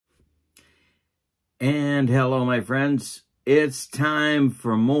And hello, my friends. It's time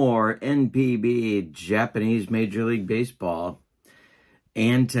for more NPB, Japanese Major League Baseball.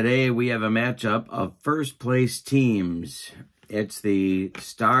 And today we have a matchup of first place teams. It's the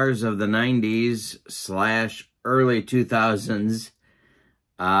stars of the 90s / early 2000s,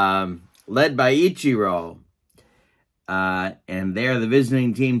 led by Ichiro. And they are the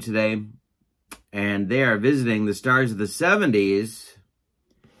visiting team today. And they are visiting the stars of the 70s,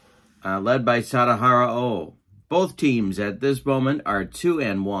 led by Sadaharu. Both teams at this moment are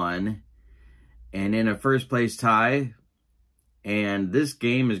 2-1 and in a first place tie. And this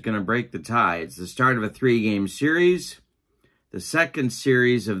game is going to break the tie. It's the start of a 3-game series, the second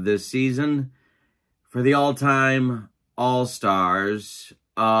series of this season for the all-time all-stars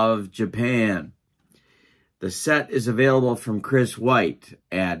of Japan. The set is available from Chris White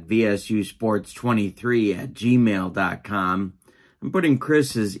at vsusports23@gmail.com. I'm putting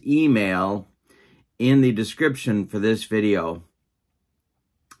Chris's email in the description for this video.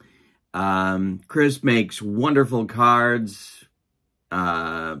 Chris makes wonderful cards,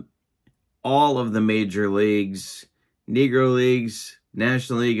 all of the major leagues, Negro Leagues,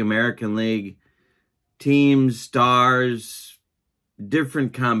 National League, American League, teams, stars,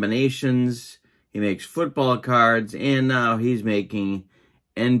 different combinations. He makes football cards, and now he's making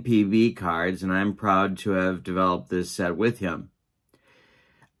NPB cards, and I'm proud to have developed this set with him.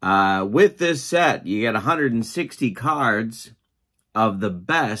 With this set, you get 160 cards of the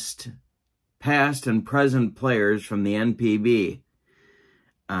best past and present players from the NPB.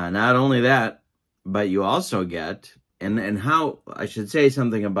 Not only that, but you also get, and how, I should say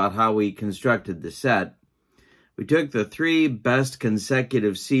something about how we constructed the set. We took the 3 best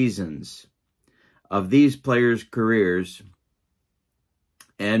consecutive seasons of these players' careers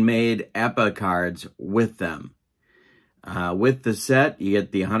and made APA cards with them. With the set, you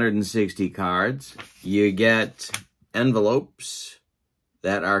get the 160 cards. You get envelopes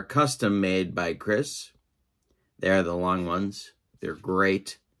that are custom made by Chris. They're the long ones. They're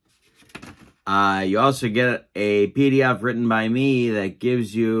great. You also get a PDF written by me that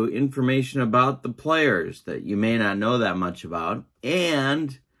gives you information about the players that you may not know that much about.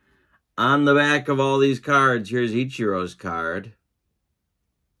 And on the back of all these cards, here's Ichiro's card.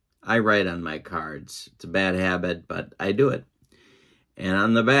 I write on my cards. It's a bad habit, but I do it. And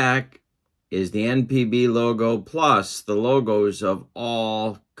on the back is the NPB logo plus the logos of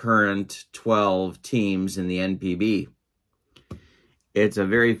all current 12 teams in the NPB. It's a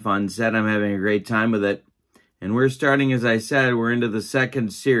very fun set. I'm having a great time with it. And we're starting, as I said, we're into the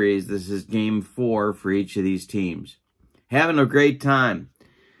second series. This is game 4 for each of these teams. Having a great time.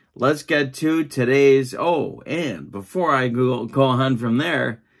 Let's get to today's... Oh, and before I go on from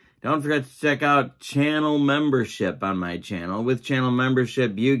there, don't forget to check out channel membership on my channel. With channel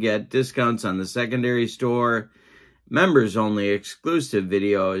membership, you get discounts on the secondary store, members-only exclusive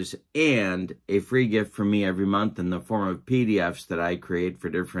videos, and a free gift from me every month in the form of PDFs that I create for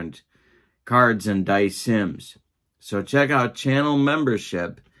different cards and dice sims. So check out channel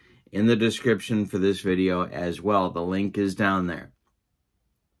membership in the description for this video as well. The link is down there.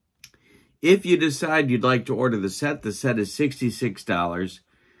 If you decide you'd like to order the set is $66.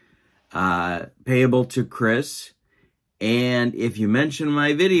 Payable to Chris, and if you mention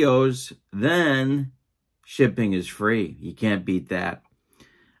my videos, then shipping is free. You can't beat that.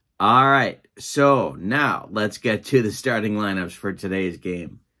 All right, so now let's get to the starting lineups for today's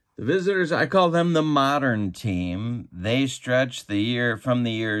game. The visitors, I call them the modern team. They stretch the year from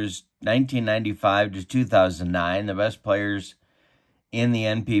the years 1995 to 2009. The best players in the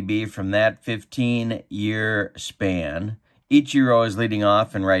NPB from that 15-year span. Ichiro is leading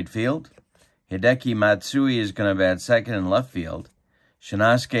off in right field. Hideki Matsui is going to bat second in left field.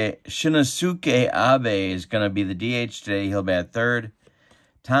 Shinosuke Abe is going to be the DH today. He'll bat third.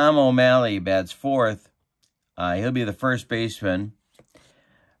 Tom O'Malley bats fourth. He'll be the first baseman.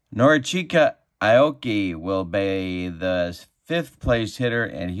 Norichika Aoki will be the 5th place hitter,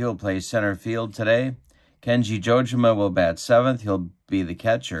 and he'll play center field today. Kenji Jojima will bat 7th. He'll be the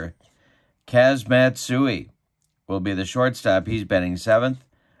catcher. Kaz Matsui will be the shortstop. He's batting 7th.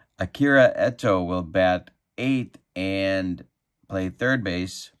 Akira Eto will bat 8th and play third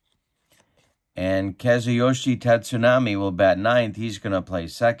base. And Kazuyoshi Tatsunami will bat 9th. He's going to play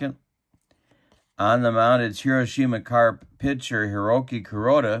second. On the mound, it's Hiroshima Carp pitcher Hiroki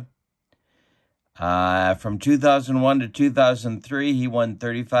Kuroda. From 2001 to 2003, he won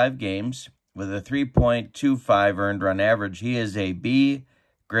 35 games with a 3.25 earned run average. He is a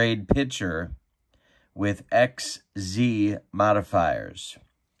B-grade pitcher with XZ modifiers.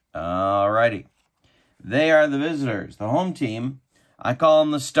 Alrighty. They are the visitors. The home team I call them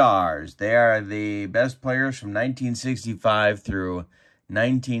the Stars. They are the best players from 1965 through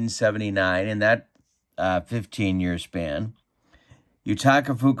 1979 in that 15-year span.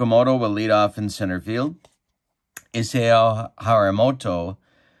 Yutaka Fukumoto will lead off in center field. Isao Haramoto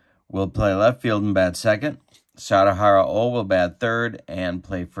will play left field and bat second. Sadaharu will bat third and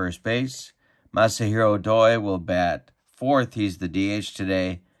play first base. Masahiro Doi will bat fourth. He's the DH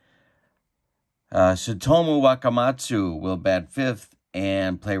today. Tsutomu Wakamatsu will bat fifth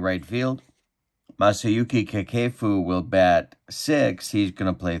and play right field. Masayuki Kakefu will bat sixth. He's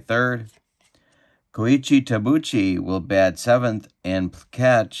going to play third. Koichi Tabuchi will bat seventh and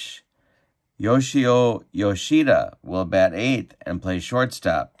catch. Yoshio Yoshida will bat eighth and play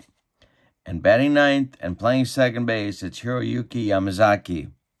shortstop. And batting ninth and playing second base, it's Hiroyuki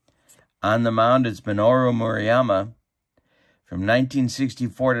Yamazaki. On the mound, it's Minoru Murayama. From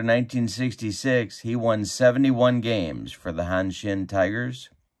 1964 to 1966, he won 71 games for the Hanshin Tigers.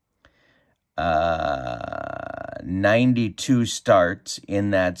 92 starts in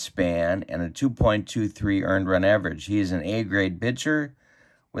that span and a 2.23 earned run average. He is an A-grade pitcher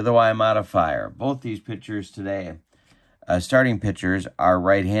with a Y modifier. Both these pitchers today, starting pitchers, are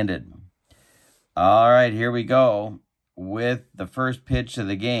right-handed. All right, here we go with the first pitch of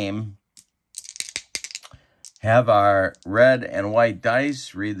the game. Have our red and white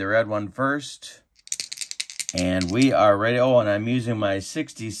dice. Read the red one first. And we are ready. Oh, and I'm using my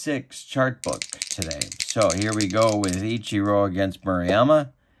 66 chart book today. So here we go with Ichiro against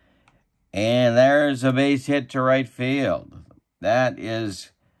Murayama. And there's a base hit to right field. That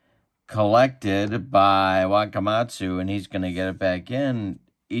is collected by Wakamatsu, and he's going to get it back in.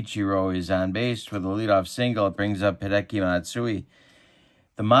 Ichiro is on base with a leadoff single. It brings up Hideki Matsui.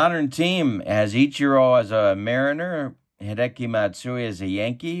 The modern team has Ichiro as a Mariner, Hideki Matsui as a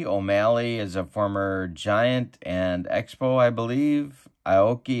Yankee, O'Malley is a former Giant and Expo, I believe.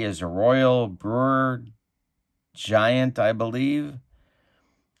 Aoki is a Royal, Brewer, Giant, I believe.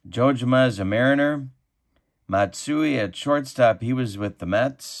 Jojima is a Mariner. Matsui at shortstop, he was with the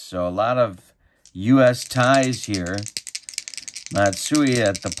Mets, so a lot of U.S. ties here. Matsui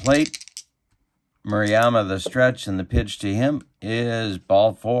at the plate. Murayama the stretch, and the pitch to him is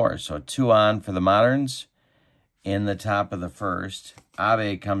ball four. So 2 on for the Moderns in the top of the first.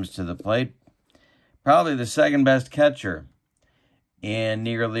 Abe comes to the plate. Probably the second best catcher in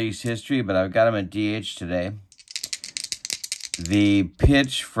Negro League's history, but I've got him at DH today. The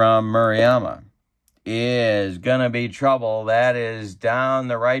pitch from Murayama is going to be trouble. That is down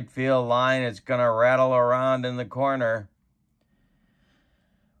the right field line. It's going to rattle around in the corner.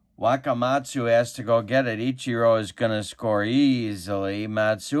 Wakamatsu has to go get it. Ichiro is going to score easily.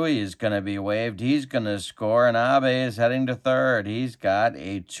 Matsui is going to be waved. He's going to score, and Abe is heading to third. He's got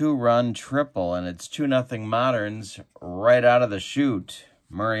a 2-run triple, and it's 2-0 Moderns right out of the chute.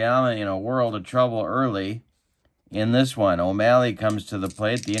 Murayama in a world of trouble early in this one. O'Malley comes to the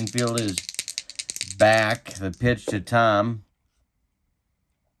plate. The infield is back. The pitch to Tom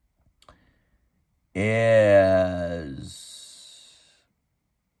is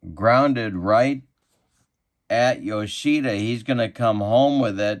grounded right at Yoshida. He's going to come home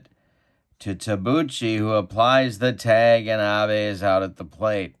with it to Tabuchi, who applies the tag, and Abe is out at the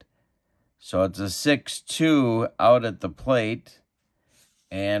plate. So it's a 6-2 out at the plate,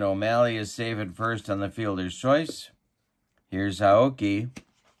 and O'Malley is safe at first on the fielder's choice. Here's Aoki.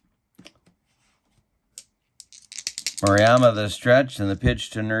 Murayama the stretch, and the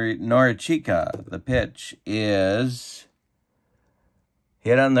pitch to Norichika. The pitch is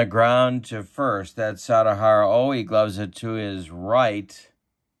hit on the ground to first. That's Sadaharu. Oh, he gloves it to his right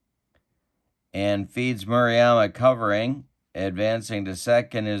and feeds Murayama covering. Advancing to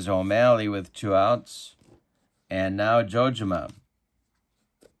second is O'Malley with 2 outs. And now Jojima.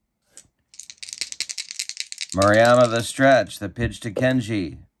 Murayama the stretch. The pitch to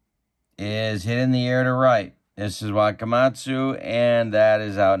Kenji is hit in the air to right. This is Wakamatsu, and that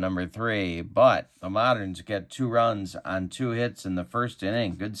is out number 3. But the Moderns get 2 runs on 2 hits in the first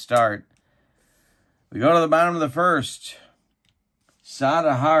inning. Good start. We go to the bottom of the first.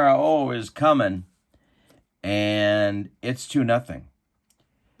 Sadaharu is coming, and it's 2-0.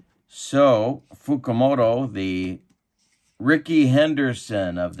 So Fukumoto, the Ricky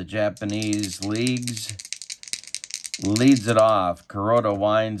Henderson of the Japanese leagues, leads it off. Kuroda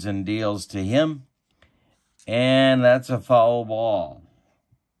winds and deals to him. And that's a foul ball.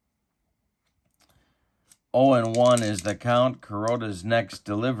 0-1 is the count. Kuroda's next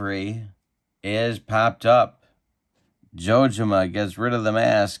delivery is popped up. Jojima gets rid of the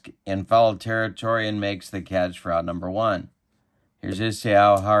mask in foul territory and makes the catch for out number 1. Here's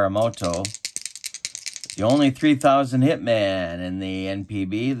Isao Haramoto. The only 3,000 hit man in the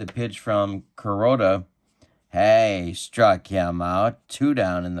NPB. The pitch from Kuroda. Hey, struck him out. 2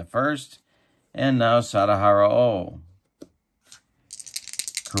 down in the first. And now Sadaharu 0.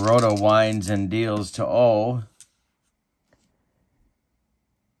 Kuroda winds and deals to 0.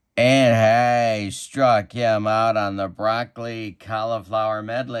 And hey, struck him out on the broccoli cauliflower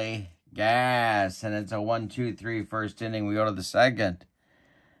medley. Gas. And it's a 1-2-3 first inning. We go to the second.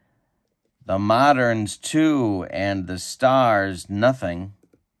 The Moderns 2 and the Stars nothing.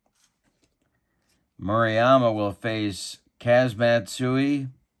 Murayama will face Kazmatsui,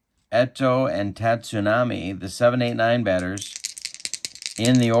 Eto, and Tatsunami, the 7-8-9 batters,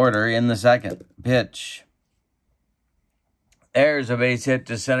 in the order in the second. Pitch. There's a base hit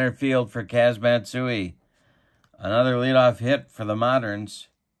to center field for Kazmatsui. Another leadoff hit for the Moderns.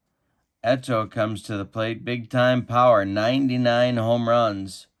 Eto comes to the plate. Big-time power, 99 home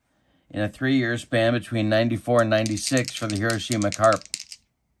runs in a 3-year span between 94 and 96 for the Hiroshima Carp.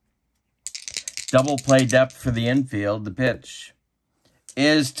 Double play depth for the infield. The pitch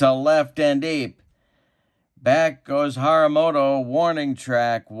is to left and deep. Back goes Haramoto, warning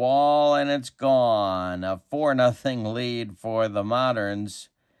track, wall, and it's gone. A 4-0 lead for the Moderns,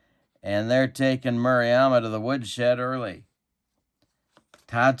 and they're taking Murayama to the woodshed early.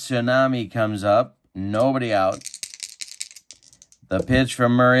 Tatsunami comes up, nobody out. The pitch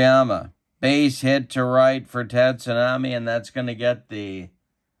from Murayama. Base hit to right for Tatsunami, and that's going to get the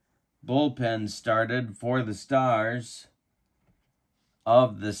bullpen started for the Stars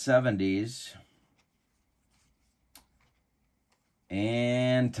of the 70s.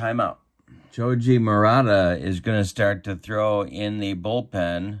 And timeout. Joji Murata is going to start to throw in the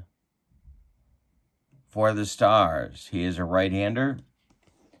bullpen for the Stars. He is a right-hander.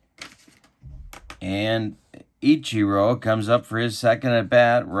 And Ichiro comes up for his second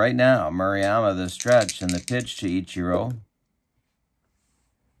at-bat right now. Murayama the stretch, and the pitch to Ichiro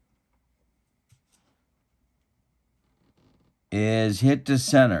is hit to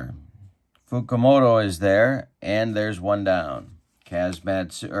center. Fukumoto is there, and there's 1 down.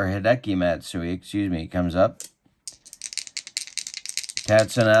 Hideki Matsui, comes up.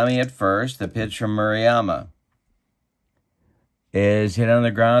 Tatsunami at first. The pitch from Murayama is hit on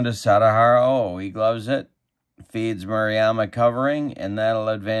the ground to Sadaharu. He gloves it. Feeds Murayama covering, and that'll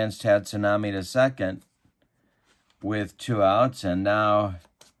advance Tatsunami to second with 2 outs. And now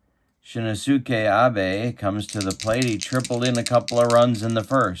Shinosuke Abe comes to the plate. He tripled in a couple of runs in the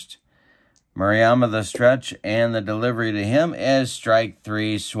first. Murayama the stretch, and the delivery to him is strike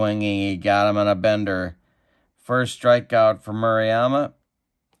 3, swinging. He got him on a bender. First strikeout for Murayama.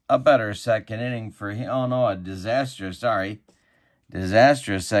 A better second inning for him. Oh, no, a disastrous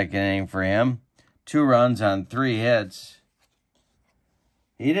second inning for him. 2 runs on 3 hits.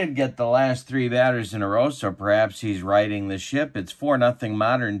 He did get the last 3 batters in a row, so perhaps he's riding the ship. It's 4-0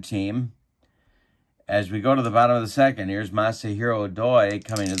 Modern team. As we go to the bottom of the second, here's Masahiro Doi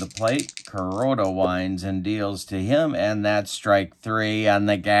coming to the plate. Kuroda winds and deals to him, and that's strike 3 on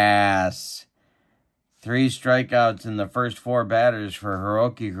the gas. 3 strikeouts in the first 4 batters for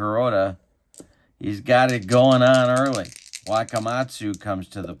Hiroki Kuroda. He's got it going on early. Wakamatsu comes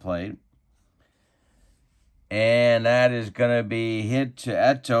to the plate. And that is going to be hit to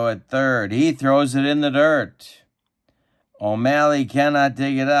Eto at third. He throws it in the dirt. O'Malley cannot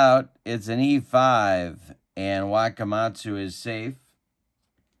dig it out. It's an E5, and Wakamatsu is safe.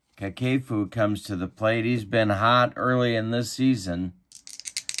 Kakefu comes to the plate. He's been hot early in this season.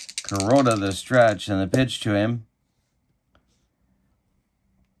 Kuroda the stretch, and the pitch to him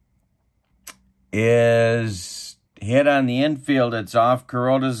is hit on the infield. It's off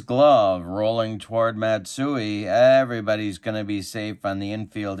Kuroda's glove, rolling toward Matsui. Everybody's going to be safe on the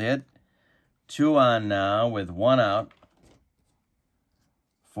infield hit. 2 on now with 1 out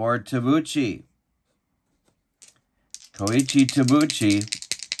for Tabuchi. Koichi Tabuchi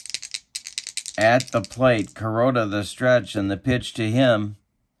at the plate. Kuroda the stretch, and the pitch to him.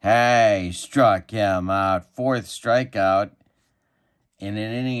 Hey, struck him out. 4th strikeout in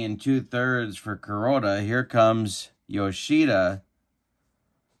an inning and 2/3 for Kuroda. Here comes Yoshida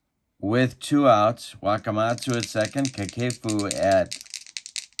with 2 outs. Wakamatsu at second. Kakefu at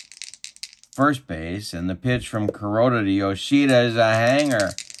first base, and the pitch from Kuroda to Yoshida is a hanger.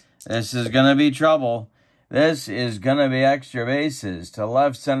 This is going to be trouble. This is going to be extra bases to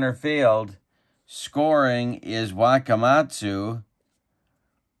left center field. Scoring is Wakamatsu.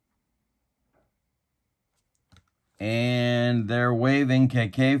 And they're waving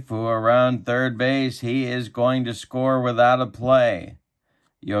Kakefu around third base. He is going to score without a play.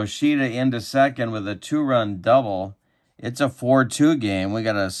 Yoshida into second with a 2-run double. It's a 4-2 game. We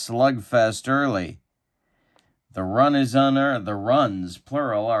got a slugfest early. The run is unearned. The runs,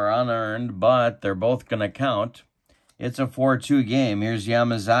 plural, are unearned, but they're both going to count. It's a 4-2 game. Here's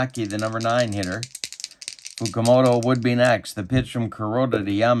Yamazaki, the number 9 hitter. Fukumoto would be next. The pitch from Kuroda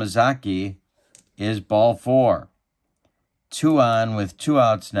to Yamazaki is ball 4. 2 on with 2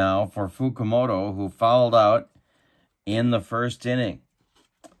 outs now for Fukumoto, who fouled out in the first inning.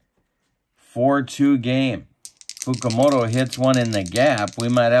 4-2 game. Fukumoto hits one in the gap. We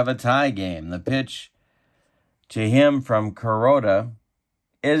might have a tie game. The pitch to him from Kuroda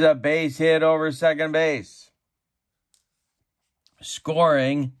is a base hit over second base.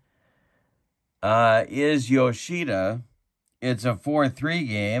 Scoring is Yoshida. It's a 4-3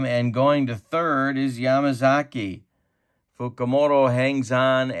 game, and going to third is Yamazaki. Fukumoto hangs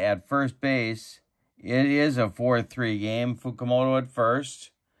on at first base. It is a 4-3 game. Fukumoto at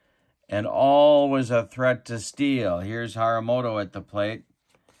first, and always a threat to steal. Here's Haramoto at the plate.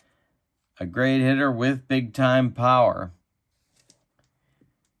 A great hitter with big-time power.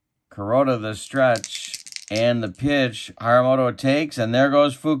 Kuroda the stretch, and the pitch Haramoto takes, and there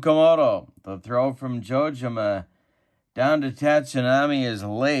goes Fukumoto. The throw from Jojima down to Tatsunami is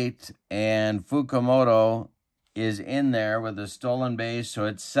late, and Fukumoto is in there with a stolen base, so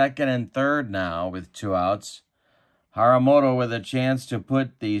it's second and third now with 2 outs. Haramoto with a chance to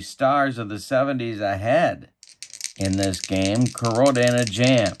put the Stars of the 70s ahead in this game. Kuroda in a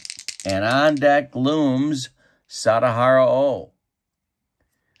jam. And on deck looms Sadaharu. All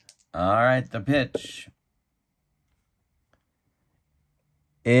right, the pitch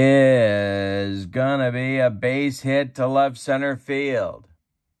is going to be a base hit to left center field.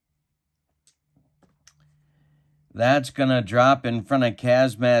 That's going to drop in front of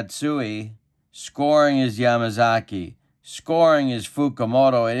Kaz Matsui. Scoring is Yamazaki. Scoring is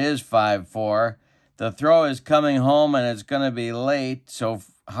Fukumoto. It is 5-4. The throw is coming home, and it's going to be late, so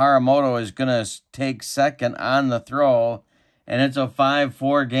Haramoto is going to take second on the throw, and it's a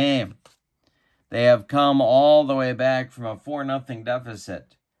 5-4 game. They have come all the way back from a 4-0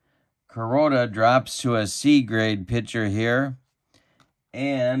 deficit. Kuroda drops to a C-grade pitcher here,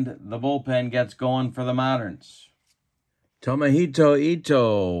 and the bullpen gets going for the Moderns. Tomohito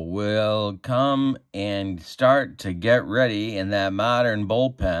Ito will come and start to get ready in that Modern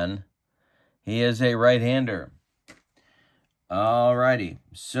bullpen. He is a right-hander. Alrighty,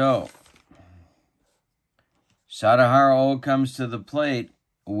 so Sadaharu comes to the plate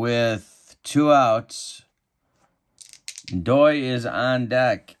with 2 outs. Doi is on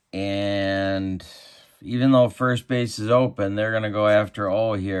deck, and even though first base is open, they're going to go after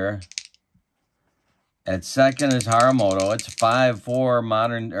O here. At second is Haramoto. It's 5-4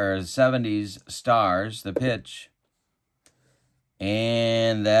 modern or 70s Stars, the pitch.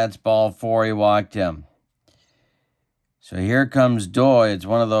 And that's ball 4. He walked him. So here comes Doi. It's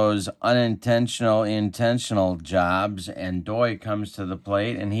one of those unintentional, intentional jobs. And Doi comes to the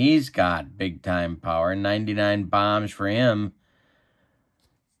plate, and he's got big-time power. 99 bombs for him.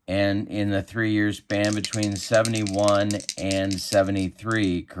 And in the 3-year span between 71 and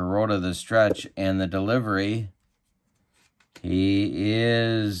 73, Kuroda the stretch and the delivery. He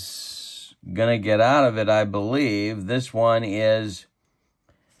is going to get out of it, I believe. This one is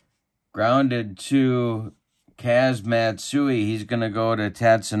grounded to Kaz Matsui. He's going to go to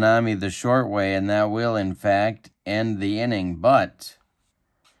Tatsunami the short way, and that will, in fact, end the inning. But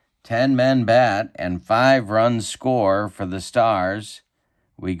 10 men bat and 5 runs score for the Stars.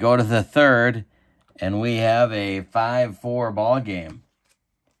 We go to the third, and we have a 5-4 ball game.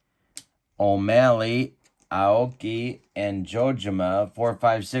 O'Malley, Aoki, and Jojima, 4,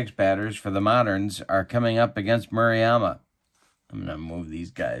 5, 6 batters for the Moderns, are coming up against Murayama. I'm going to move these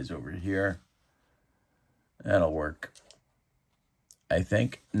guys over here. That'll work, I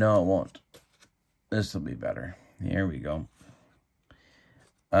think. No, it won't. This will be better. Here we go.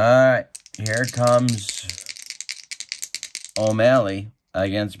 All right, here comes O'Malley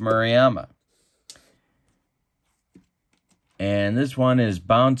against Murayama. And this one is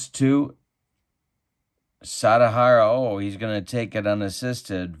bounced to Sadaharu. Oh, he's going to take it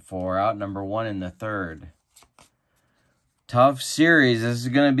unassisted for out number 1 in the third. Tough series. This is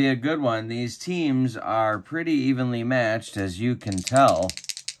going to be a good one. These teams are pretty evenly matched, as you can tell.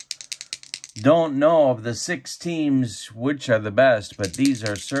 Don't know of the 6 teams which are the best, but these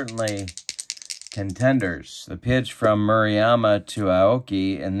are certainly contenders. The pitch from Murayama to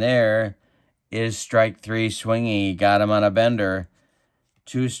Aoki, and there is strike 3 swinging. He got him on a bender.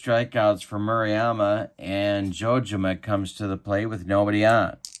 2 strikeouts for Murayama, and Jojima comes to the plate with nobody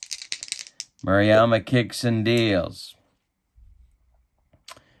on. Murayama kicks and deals.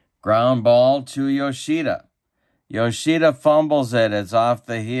 Ground ball to Yoshida. Yoshida fumbles it. It's off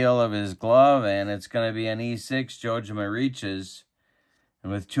the heel of his glove, and it's going to be an E6. Jojima reaches.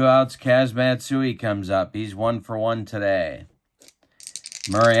 And with 2 outs, Kaz Matsui comes up. He's 1 for 1 today.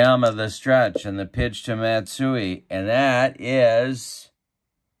 Murayama the stretch and the pitch to Matsui. And that is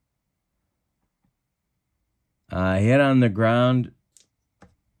a hit on the ground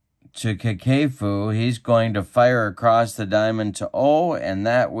to Kakefu. He's going to fire across the diamond to O, and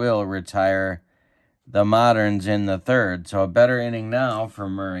that will retire the Moderns in the 3rd. So a better inning now for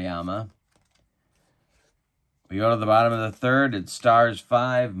Murayama. We go to the bottom of the 3rd. It's Stars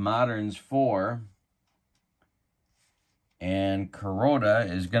 5, Moderns 4. And Kuroda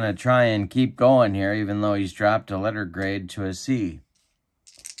is going to try and keep going here, even though he's dropped a letter grade to a C.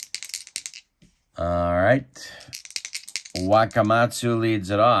 All right. Wakamatsu leads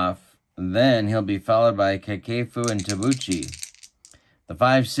it off. Then he'll be followed by Kakefu and Tabuchi. The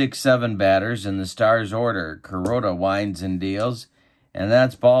 5, 6, 7 batters in the Stars order. Kuroda winds and deals. And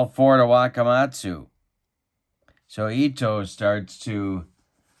that's ball 4 to Wakamatsu. So Ito starts to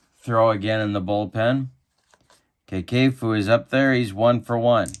throw again in the bullpen. Kakefu is up there. He's 1 for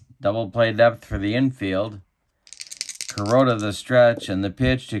 1. Double play depth for the infield. Kuroda the stretch and the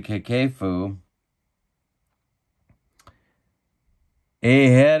pitch to Kakefu. He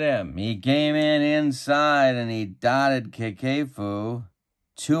hit him. He came in inside and he dotted Kakefu.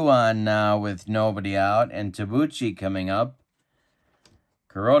 2 on now with nobody out, and Tabuchi coming up.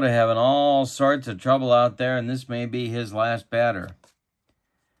 Kuroda having all sorts of trouble out there, and this may be his last batter.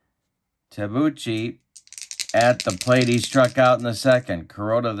 Tabuchi at the plate. He struck out in the 2nd.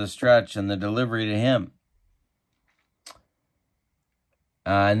 Kuroda the stretch and the delivery to him.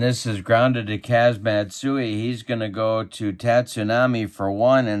 And this is grounded to Kaz Matsui. He's going to go to Tatsunami for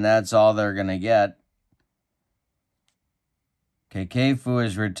 1, and that's all they're going to get. Kakefu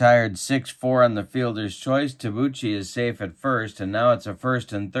is retired 6-4 on the fielder's choice. Tabuchi is safe at first, and now it's a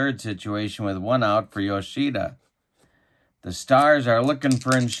 1st and 3rd situation with 1 out for Yoshida. The Stars are looking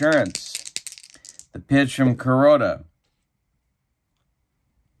for insurance. The pitch from Kuroda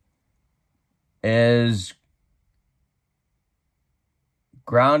is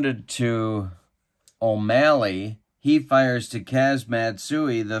grounded to O'Malley. He fires to Kaz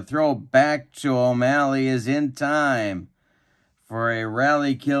Matsui. The throw back to O'Malley is in time for a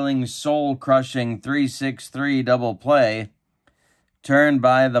rally-killing, soul-crushing 3-6-3 double play turned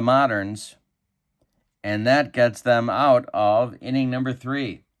by the Moderns. And that gets them out of inning number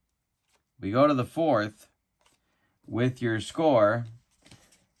 3. We go to the 4th with your score.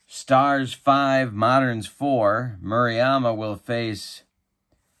 Stars 5, Moderns 4. Murayama will face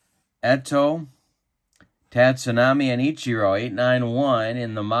Eto, Tatsunami, and Ichiro. 8-9-1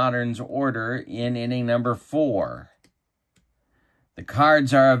 in the Moderns order in inning number 4. The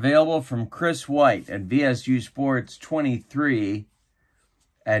cards are available from Chris White at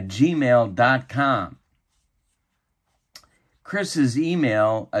vsusports23@gmail.com. Chris's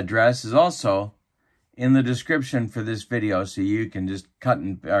email address is also in the description for this video, so you can just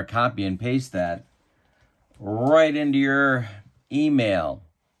copy and paste that right into your email.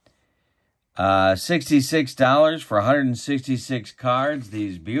 $66 for 166 cards,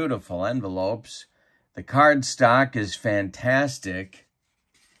 these beautiful envelopes. The card stock is fantastic.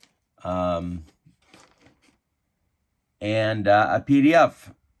 And a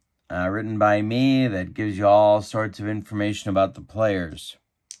PDF written by me that gives you all sorts of information about the players.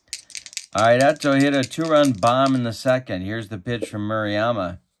 All right, Eto hit a 2-run bomb in the 2nd. Here's the pitch from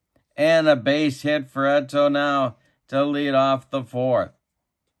Murayama. And a base hit for Eto now to lead off the 4th.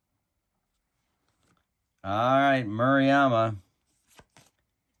 All right, Murayama.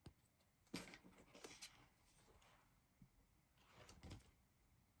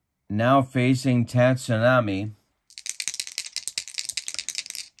 Now facing Tatsunami.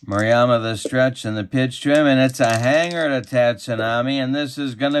 Murayama the stretch and the pitch to him, and it's a hanger to Tatsunami, and this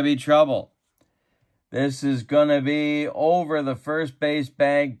is going to be trouble. This is going to be over the first base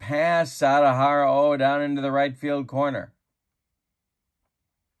bag, past Sadaharu down into the right field corner.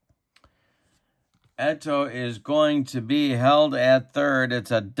 Eto is going to be held at 3rd.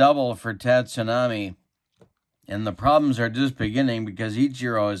 It's a double for Tatsunami. And the problems are just beginning because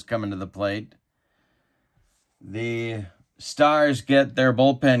Ichiro is coming to the plate. The Stars get their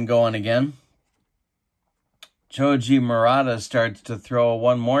bullpen going again. Choji Murata starts to throw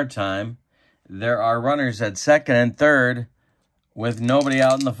one more time. There are runners at 2nd and 3rd with nobody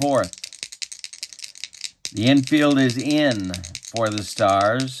out in the 4th. The infield is in for the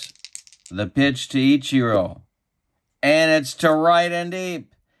Stars. The pitch to Ichiro. And it's to right and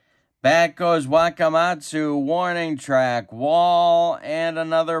deep. Back goes Wakamatsu. Warning track. Wall and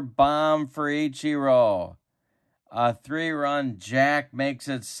another bomb for Ichiro. A 3-run jack makes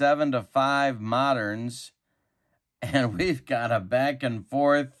it 7-5 Moderns. And we've got a back and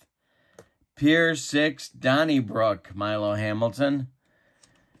forth Pier 6 Donnybrook, Milo Hamilton.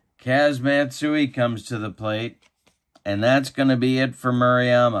 Kaz Matsui comes to the plate. And that's going to be it for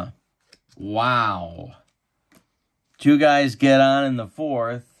Murayama. Wow. 2 guys get on in the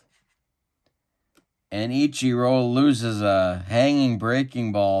 4th. And Ichiro loses a hanging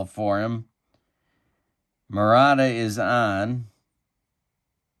breaking ball for him. Murata is on.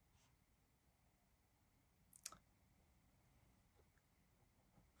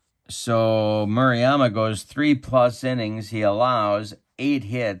 So Murayama goes 3+ innings. He allows 8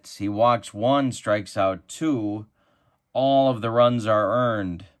 hits. He walks 1, strikes out 2. All of the runs are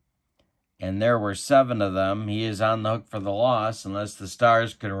earned. And there were 7 of them. He is on the hook for the loss unless the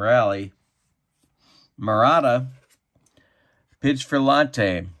Stars can rally. Murata pitched for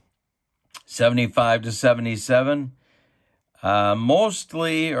Latte. 75-77.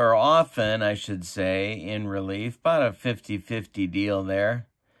 Mostly, or often, I should say, in relief. About a 50-50 deal there.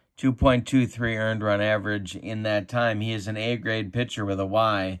 2.23 earned run average in that time. He is an A-grade pitcher with a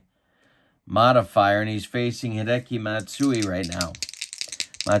Y modifier, and he's facing Hideki Matsui right now.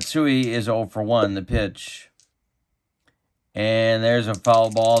 Matsui is 0 for 1, the pitch. And there's a foul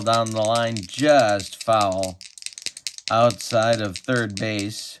ball down the line, just foul, outside of third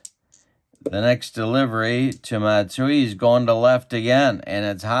base. The next delivery to Matsui is going to left again, and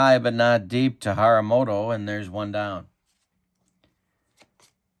it's high but not deep to Haramoto, and there's 1 down.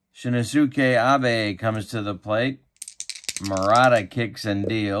 Shinosuke Abe comes to the plate. Murata kicks and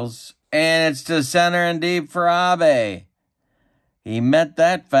deals, and it's to center and deep for Abe. He met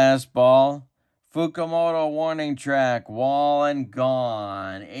that fastball. Fukumoto warning track, wall and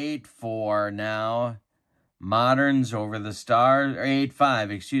gone. 8-4 now. Moderns over the Stars, or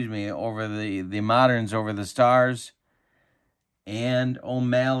 8-5, excuse me, over the Moderns over the Stars. And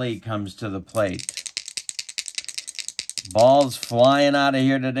O'Malley comes to the plate. Ball's flying out of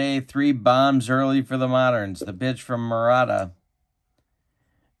here today. 3 bombs early for the Moderns. The pitch from Murata.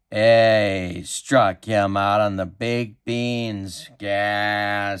 Hey, struck him out on the baked beans.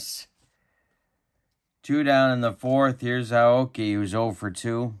 Gas. 2 down in the 4th. Here's Aoki, who's 0 for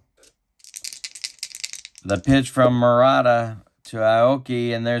 2. The pitch from Murata to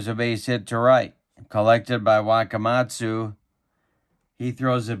Aoki, and there's a base hit to right. Collected by Wakamatsu. He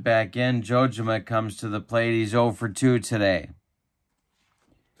throws it back in. Jojima comes to the plate. He's 0 for 2 today.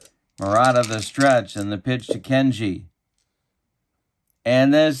 Murata the stretch, and the pitch to Kenji.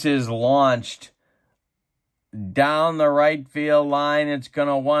 And this is launched down the right field line. It's going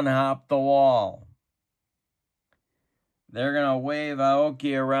to one-hop the wall. They're going to wave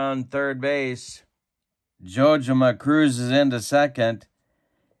Aoki around third base. Jojima cruises into second,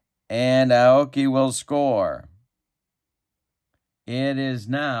 and Aoki will score. It is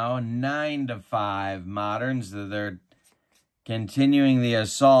now 9-5 Moderns. They're continuing the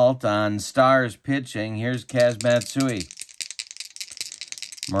assault on Stars pitching. Here's Kaz Matsui.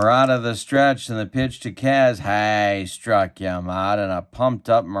 Murata the stretch, and the pitch to Kaz. High, struck him out, and a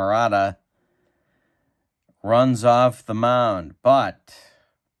pumped-up Murata runs off the mound. But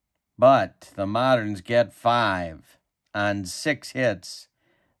the Moderns get 5 on 6 hits.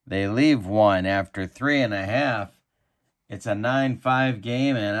 They leave 1 after 3.5. It's a 9-5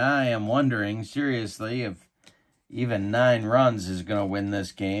 game, and I am wondering, seriously, if even 9 runs is going to win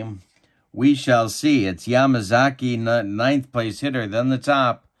this game. We shall see. It's Yamazaki, 9th place hitter, then the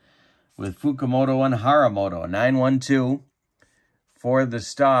top, with Fukumoto and Haramoto. 9-1-2 for the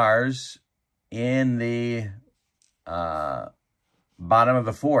Stars in the bottom of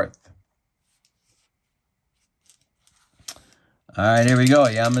the 4th. All right, here we go.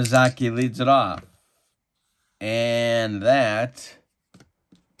 Yamazaki leads it off. And that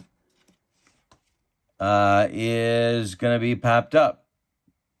is going to be popped up.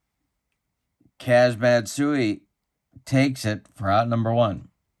 Kaz Matsui takes it for out number 1.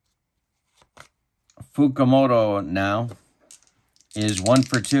 Fukumoto now is 1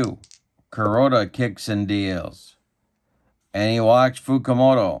 for 2. Kuroda kicks and deals. And he walks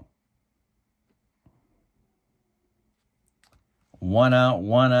Fukumoto. 1 out,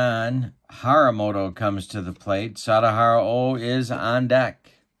 1 on. Haramoto comes to the plate. Sadaharu is on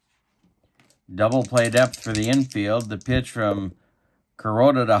deck. Double play depth for the infield. The pitch from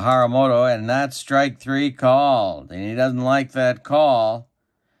Kuroda to Haramoto, and that's strike 3 called. And he doesn't like that call,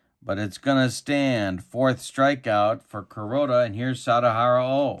 but it's going to stand. 4th strikeout for Kuroda, and here's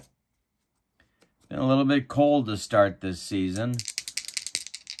Sadaharu. Been a little bit cold to start this season.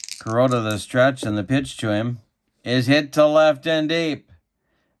 Kuroda the stretch, and the pitch to him is hit to left and deep.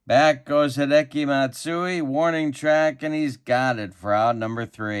 Back goes Hideki Matsui, warning track, and he's got it for out number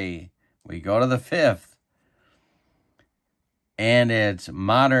 3. We go to the 5th. And it's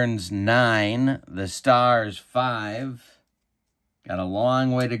Moderns 9, the Stars 5. Got a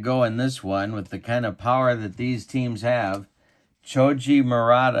long way to go in this one with the kind of power that these teams have. Choji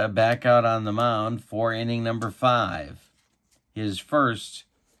Murata back out on the mound for inning number 5. His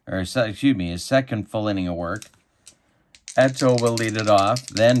second full inning of work. Eto will lead it off,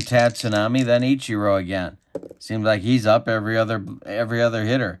 then Tatsunami, then Ichiro again. Seems like he's up every other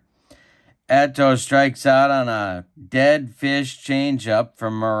hitter. Eto strikes out on a dead fish changeup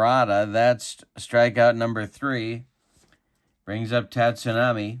from Murata. That's strikeout number 3. Brings up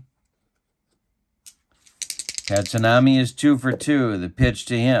Tatsunami. Tatsunami is 2 for 2. The pitch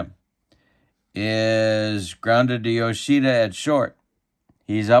to him is grounded to Yoshida at short.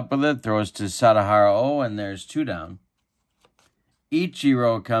 He's up with it, throws to Sadaharu, and there's 2 down.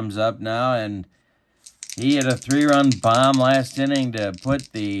 Ichiro comes up now, and he hit a 3-run bomb last inning to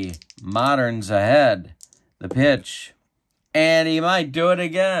put the Moderns ahead. The pitch. And he might do it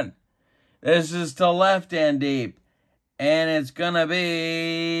again. This is to left and deep. And it's going to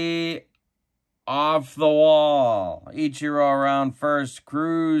be off the wall. Ichiro around first,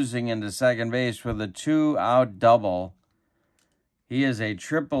 cruising into second base with a 2-out double. He is a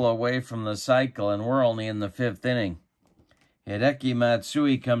triple away from the cycle, and we're only in the 5th inning. Hideki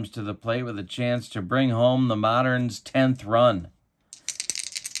Matsui comes to the plate with a chance to bring home the Moderns' 10th run.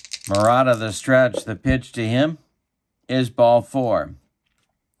 Murata the stretch. The pitch to him is ball 4.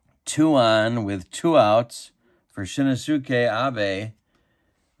 2 on with 2 outs for Shinosuke Abe,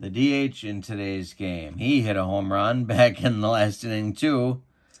 the DH in today's game. He hit a home run back in the last inning too.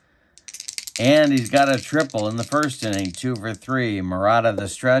 And he's got a triple in the first inning, 2 for 3. Murata the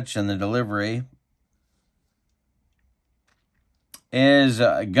stretch, and the delivery is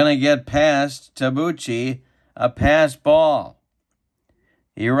going to get past Tabuchi, a pass ball.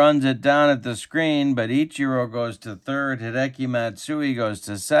 He runs it down at the screen, but Ichiro goes to third. Hideki Matsui goes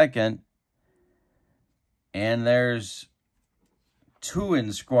to second. And there's 2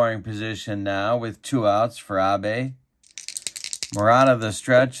 in scoring position now with 2 outs for Abe. Murata the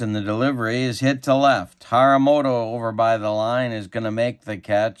stretch, and the delivery is hit to left. Haramoto over by the line is going to make the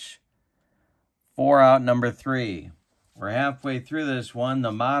catch. 4 out number 3. We're halfway through this one.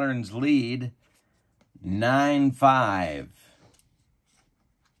 The Moderns lead 9-5.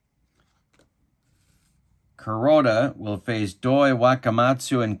 Kuroda will face Doi,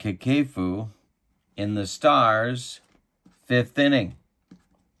 Wakamatsu, and Kekefu in the Stars' 5th inning.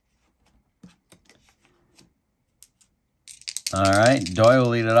 All right, Doi will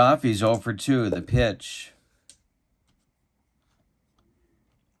lead it off. He's 0 for 2. The pitch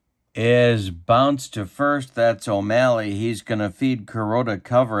is bounced to first. That's O'Malley. He's going to feed Kuroda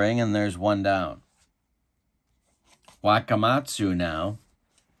covering, and there's 1 down. Wakamatsu now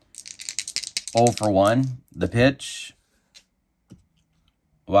 0 for 1. The pitch.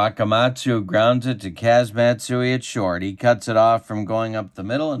 Wakamatsu grounds it to Kaz Matsui at short. He cuts it off from going up the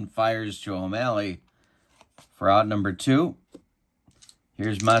middle and fires to O'Malley for out number 2.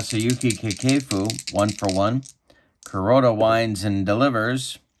 Here's Masayuki Kekefu, 1 for 1. Kuroda winds and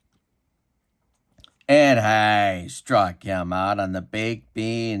delivers. And I struck him out on the baked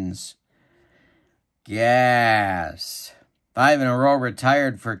beans. Gas. 5 in a row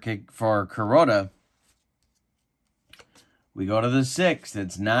retired for Kuroda. We go to the 6th.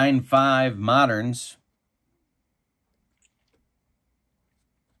 It's 9-5 Moderns.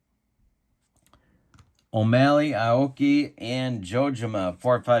 O'Malley, Aoki, and Jojima,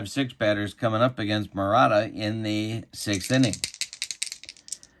 4, 5, 6 batters coming up against Murata in the 6th inning.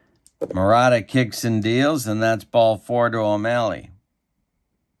 Murata kicks and deals, and that's ball 4 to O'Malley.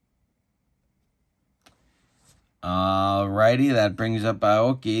 Alrighty, that brings up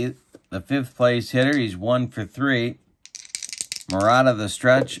Aoki, the 5th place hitter. He's 1 for 3. Murata the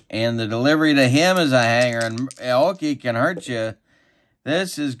stretch, and the delivery to him is a hanger, and Aoki can hurt you.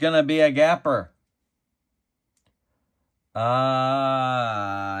 This is going to be a gapper.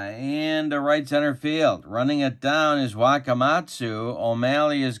 And to right center field. Running it down is Wakamatsu.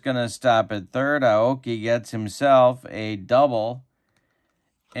 O'Malley is going to stop at third. Aoki gets himself a double.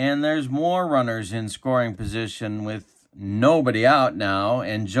 And there's more runners in scoring position with nobody out now.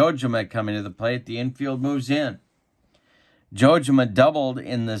 And Jojima coming to the plate. The infield moves in. Jojima doubled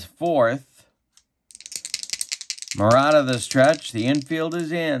in the 4th. Murata the stretch. The infield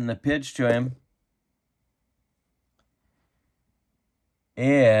is in. The pitch to him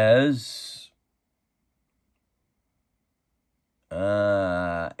is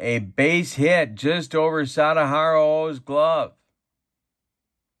a base hit just over Sadaharu's glove.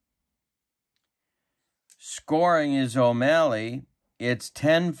 scoring is O'Malley. It's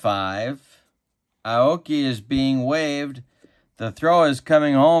 10-5. Aoki is being waved. The throw is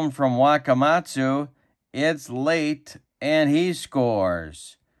coming home from Wakamatsu. It's late, and he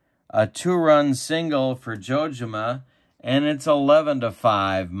scores. A 2-run single for Jojima, and it's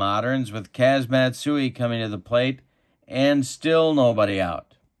 11-5 Moderns with Kaz Matsui coming to the plate, and still nobody out.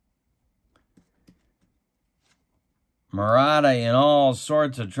 Murata in all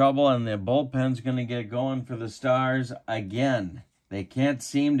sorts of trouble, and the bullpen's going to get going for the Stars again. They can't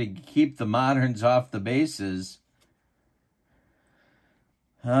seem to keep the Moderns off the bases.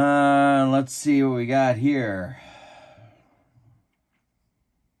 Let's see what we got here.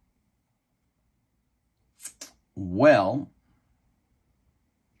 Well,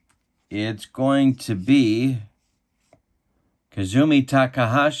 it's going to be Kazumi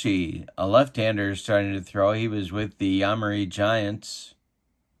Takahashi, a left-hander, starting to throw. He was with the Yomiuri Giants.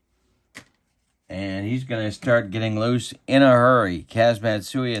 And he's going to start getting loose in a hurry. Kaz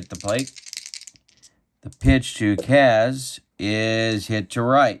Matsui at the plate. The pitch to Kaz is hit to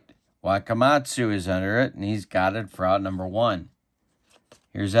right. Wakamatsu is under it, and he's got it for out number 1.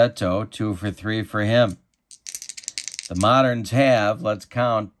 Here's Eto, 2 for 3 for him. The Moderns have, let's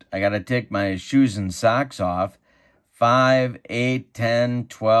count, I got to take my shoes and socks off, 5, 8, 10,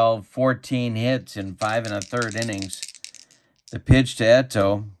 12, 14 hits in 5 1/3 innings. The pitch to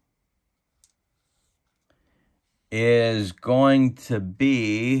Eto is going to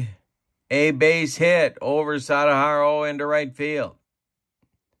be a base hit over Sadaharu into right field.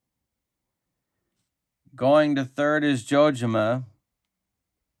 Going to third is Jojima.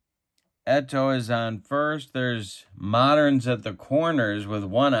 Eto is on first. There's Moderns at the corners with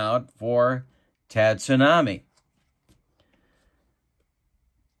 1 out for Tatsunami.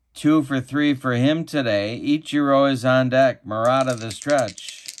 2 for 3 for him today. Ichiro is on deck. Murata the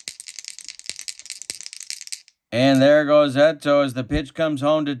stretch. And there goes Eto as the pitch comes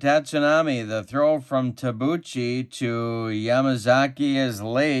home to Tatsunami. The throw from Tabuchi to Yamazaki is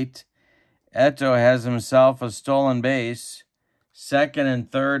late. Eto has himself a stolen base. Second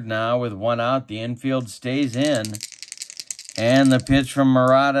and third now with 1 out. The infield stays in. And the pitch from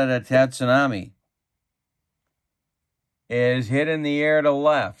Murata to Tatsunami is hit in the air to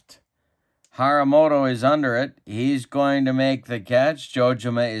left. Haramoto is under it. He's going to make the catch.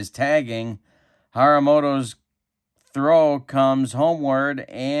 Jojima is tagging. Haramoto's throw comes homeward,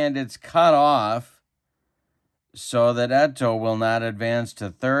 and it's cut off so that Eto will not advance to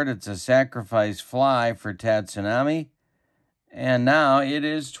third. It's a sacrifice fly for Tatsunami. And now it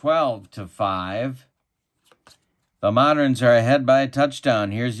is 12-5. The Moderns are ahead by a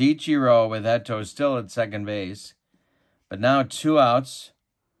touchdown. Here's Ichiro with Eto still at second base. But now 2 outs.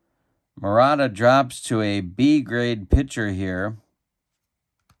 Murata drops to a B-grade pitcher here.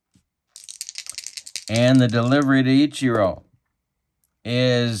 And the delivery to Ichiro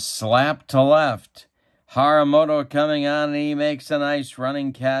is slapped to left. Haramoto coming on, and he makes a nice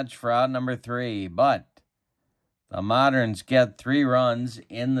running catch for out number 3. But the Moderns get 3 runs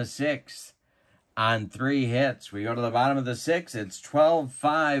in the 6th on 3 hits. We go to the bottom of the 6th. It's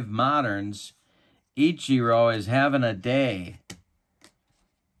 12-5 Moderns. Ichiro is having a day.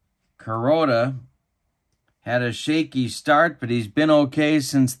 Kuroda had a shaky start, but he's been okay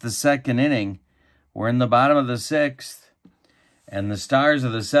since the 2nd inning. We're in the bottom of the 6th, and the Stars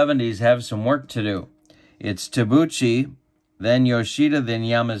of the 70s have some work to do. It's Tabuchi, then Yoshida, then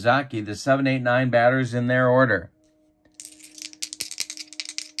Yamazaki, the 7, 8, 9 batters in their order.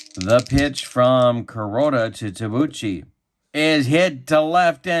 The pitch from Kuroda to Tabuchi is hit to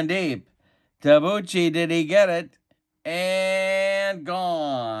left and deep. Tabuchi, did he get it? And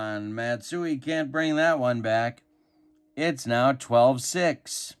gone. Matsui can't bring that one back. It's now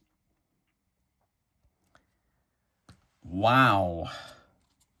 12-6. Wow.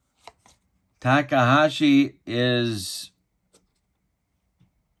 Takahashi is...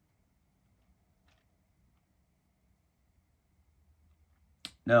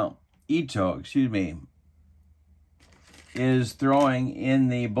 No, Ito, excuse me, is throwing in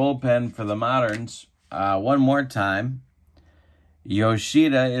the bullpen for the Moderns. One more time.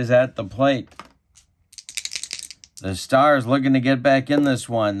 Yoshida is at the plate. The Stars looking to get back in this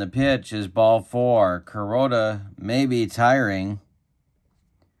one. The pitch is ball 4. Kuroda may be tiring.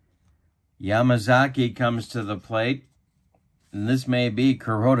 Yamazaki comes to the plate. And this may be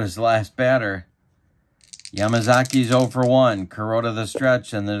Kuroda's last batter. Yamazaki's 0 for 1. Kuroda the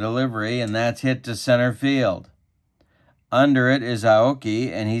stretch and the delivery, and that's hit to center field. Under it is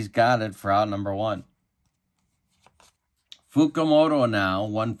Aoki, and he's got it for out number 1. Fukumoto now,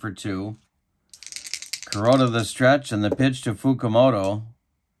 1 for 2. Kuroda the stretch, and the pitch to Fukumoto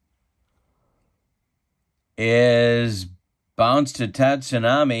is bounced to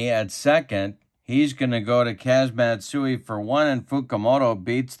Tatsunami at second. He's going to go to Kazmatsui for 1, and Fukumoto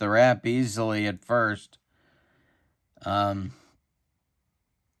beats the wrap easily at first.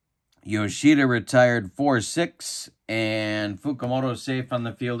 Yoshida retired 4-6, and Fukumoto safe on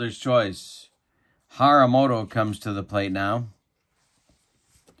the fielder's choice. Haramoto comes to the plate now.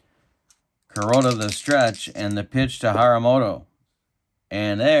 Kuroda the stretch, and the pitch to Haramoto.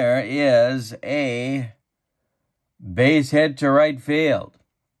 And there is a base hit to right field.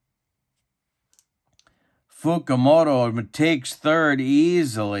 Fukumoto takes third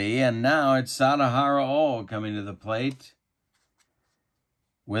easily, and now it's Sadaharu coming to the plate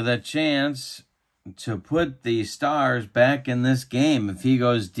with a chance to put the Stars back in this game if he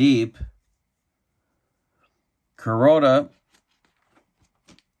goes deep. Kuroda,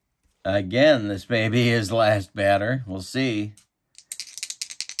 again, this may be his last batter. We'll see.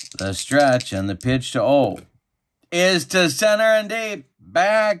 The stretch and the pitch to O is to center and deep.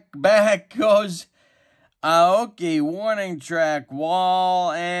 Back goes Aoki, warning track,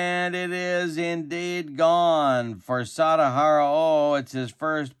 wall, and it is indeed gone for Sadaharu. It's his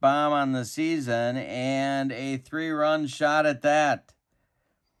first bomb on the season, and a 3-run shot at that.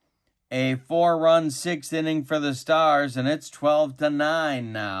 A 4-run 6th inning for the Stars, and it's 12-9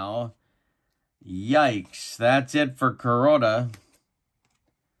 now. Yikes, that's it for Kuroda.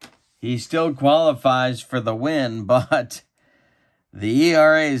 He still qualifies for the win, but the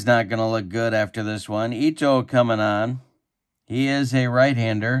ERA is not going to look good after this one. Ichiro coming on. He is a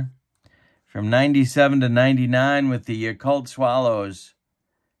right-hander from 97 to 99 with the Yakult Swallows.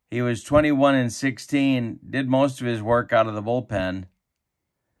 He was 21-16, did most of his work out of the bullpen.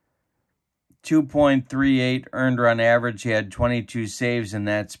 2.38 earned run average. He had 22 saves in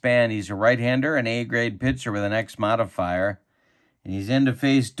that span. He's a right-hander, an A-grade pitcher with an X modifier. And he's in to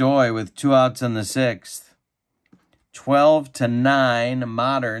face Doi with 2 outs in the 6th. 12-9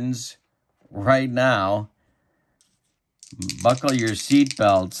 Moderns right now. Buckle your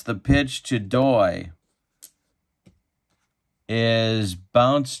seatbelts. The pitch to Doi is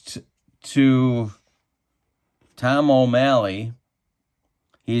bounced to Tom O'Malley.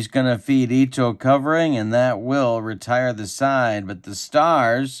 He's going to feed Ichiro covering, and that will retire the side. But the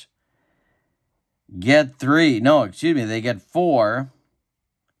Stars get 3. No, excuse me. They get 4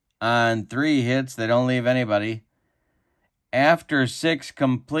 on 3 hits. They don't leave anybody. After 6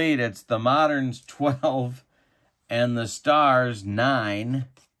 complete, it's the Moderns 12 and the Stars 9.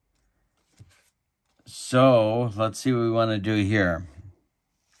 So, let's see what we want to do here.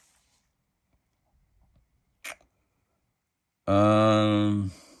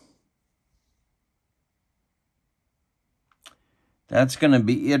 That's going to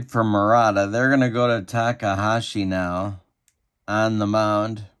be it for Murata. They're going to go to Takahashi now on the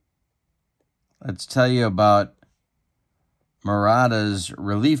mound. Let's tell you about Murata's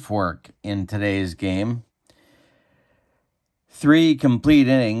relief work in today's game. 3 complete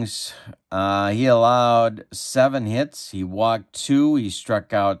innings. He allowed 7 hits. He walked 2. He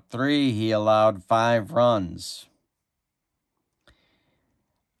struck out 3. He allowed 5 runs.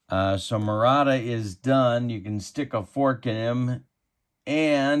 So Murata is done. You can stick a fork in him.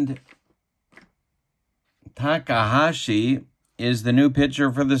 And Takahashi is the new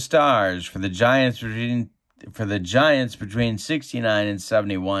pitcher for the Stars. For the Giants between 69 and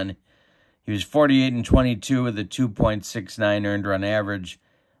 71. He was 48-22 with a 2.69 earned run average.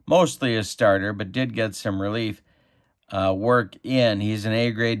 Mostly a starter, but did get some relief work in. He's an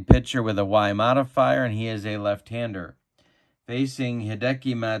A-grade pitcher with a Y modifier, and he is a left-hander. Facing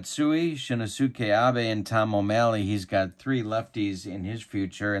Hideki Matsui, Shinosuke Abe, and Tom O'Malley, he's got 3 lefties in his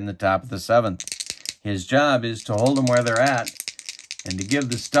future in the top of the 7th. His job is to hold them where they're at and to give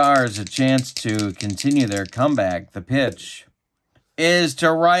the Stars a chance to continue their comeback. The pitch is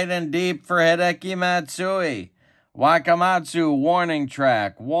to right and deep for Hideki Matsui. Wakamatsu, warning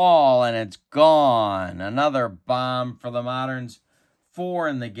track, wall, and it's gone. Another bomb for the Moderns. 4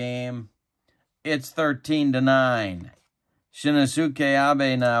 in the game. It's 13-9. Shinosuke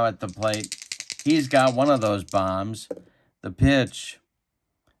Abe now at the plate. He's got one of those bombs. The pitch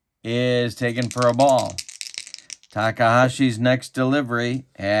is taken for a ball. Takahashi's next delivery.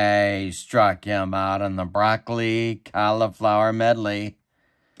 Hey, struck him out on the broccoli cauliflower medley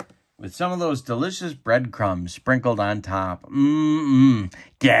with some of those delicious breadcrumbs sprinkled on top.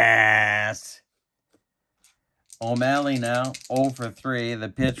 Gas. O'Malley now 0 for 3. The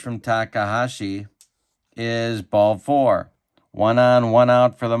pitch from Takahashi is ball 4. 1 on, 1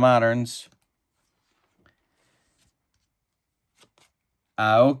 out for the Moderns.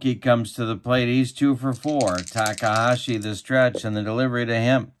 Aoki comes to the plate. He's 2 for 4. Takahashi the stretch and the delivery to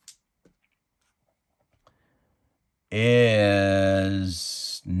him.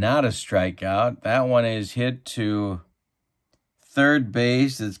 is not a strikeout. That one is hit to third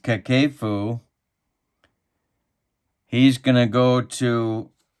base. It's Kakefu. He's going to go to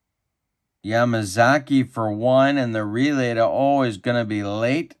Yamazaki for 1, and the relay to O is going to be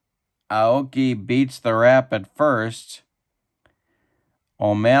late. Aoki beats the wrap at first.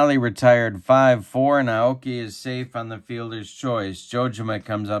 O'Malley retired 5-4, and Aoki is safe on the fielder's choice. Jojima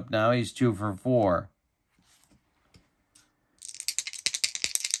comes up now. He's 2 for 4.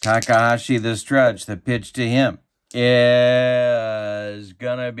 Takahashi, the stretch. The pitch to him is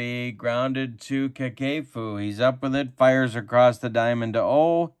going to be grounded to Kakefu. He's up with it, fires across the diamond to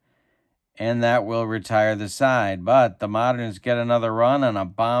O, and that will retire the side. But the Moderns get another run on a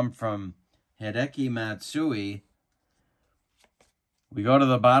bomb from Hideki Matsui. We go to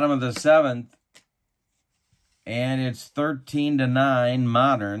the bottom of the 7th, and it's 13-9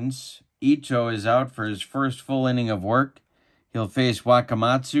 Moderns. Ichiro is out for his first full inning of work. He'll face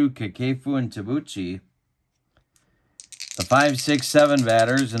Wakamatsu, Kakefu, and Tabuchi. The 5, 6, 7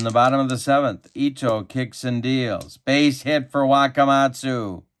 batters in the bottom of the 7th. Ichiro kicks and deals. Base hit for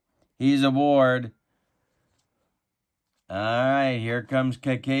Wakamatsu. He's aboard. All right, here comes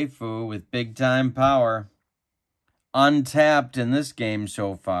Kakefu with big-time power. Untapped in this game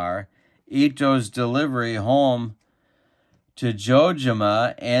so far. Ito's delivery home to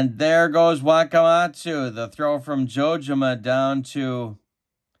Jojima, and there goes Wakamatsu. The throw from Jojima down to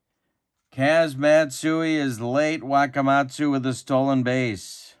Kaz Matsui is late. Wakamatsu with a stolen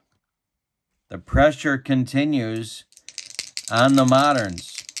base. The pressure continues on the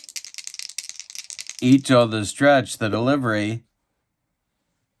Moderns. Ito the stretch, the delivery.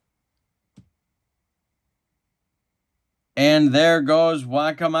 And there goes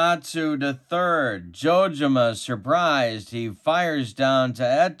Wakamatsu to third. Jojima surprised. He fires down to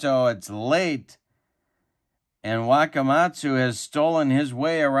Eto. It's late. And Wakamatsu has stolen his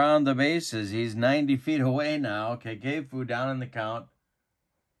way around the bases. He's 90 feet away now. Kakefu down in the count.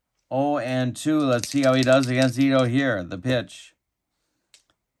 0-2. Let's see how he does against Ito here. The pitch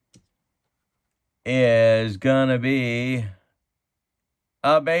is going to be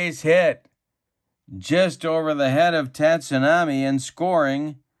a base hit. Just over the head of Tatsunami, and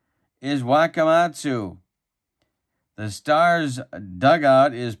scoring is Wakamatsu. The Stars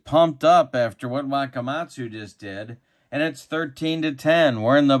dugout is pumped up after what Wakamatsu just did, and it's 13-10.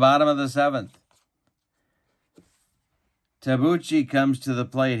 We're in the bottom of the 7th. Tabuchi comes to the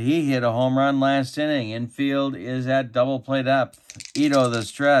plate. He hit a home run last inning. Infield is at double play depth. Ito the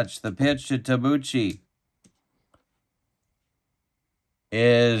stretch. The pitch to Tabuchi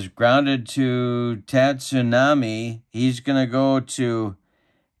is grounded to Tatsunami. He's going to go to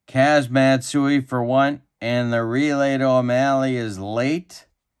Kaz Matsui for 1, and the relay to O'Malley is late.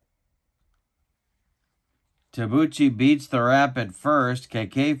 Tabuchi beats the wrap at first.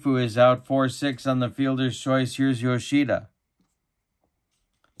 Kakefu is out 4-6 on the fielder's choice. Here's Yoshida.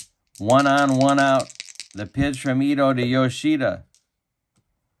 1 on, 1 out. The pitch from Ito to Yoshida.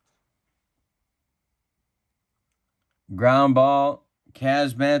 Ground ball.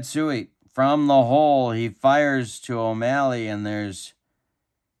 Kaz Matsui from the hole. He fires to O'Malley, and there's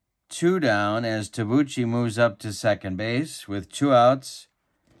 2 down as Tabuchi moves up to second base with 2 outs.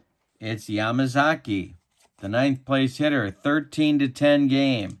 It's Yamazaki, the 9th place hitter. 13-10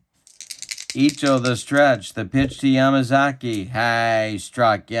 game. Icho the stretch. The pitch to Yamazaki. He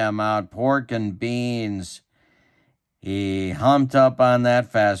struck him out. Pork and beans. He humped up on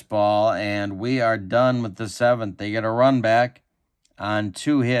that fastball, and we are done with the 7th. They get a run back on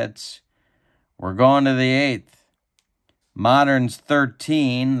 2 hits. We're going to the 8th. Moderns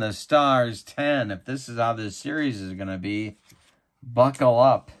 13, the Stars 10. If this is how this series is going to be, buckle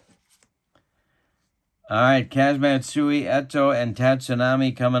up. All right, Kaz Matsui, Eto, and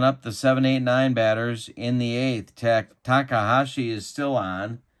Tatsunami coming up, the 7, 8, 9 batters in the 8th. Takahashi is still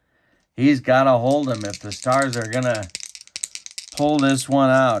on. He's got to hold him if the Stars are going to pull this one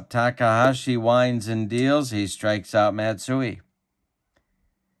out. Takahashi winds and deals. He strikes out Matsui.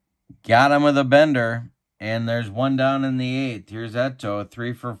 Got him with a bender, and there's 1 down in the 8th. Here's Eto,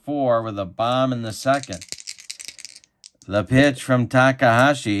 3 for 4 with a bomb in the 2nd. The pitch from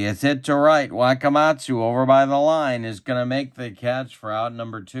Takahashi. It's hit to right. Wakamatsu over by the line is going to make the catch for out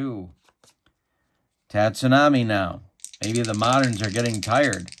number 2. Tatsunami now. Maybe the Moderns are getting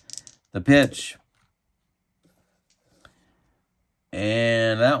tired. The pitch.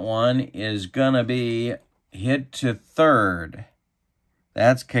 And that one is going to be hit to third.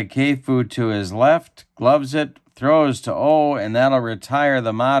 That's Kakefu to his left. Gloves it. Throws to O, and that'll retire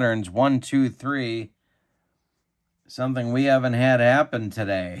the Moderns 1, 2, 3. Something we haven't had happen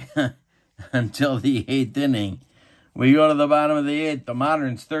today until the 8th inning. We go to the bottom of the 8th. The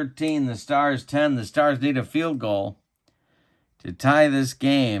Moderns 13, the Stars 10. The Stars need a field goal to tie this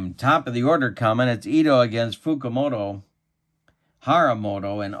game. Top of the order coming. It's Ito against Haramoto,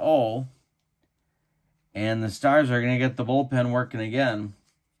 and O. And the Stars are going to get the bullpen working again.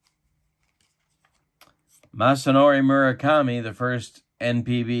 Masanori Murakami, the first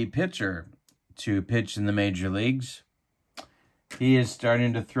NPB pitcher to pitch in the major leagues. He is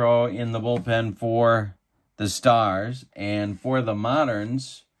starting to throw in the bullpen for the Stars. And for the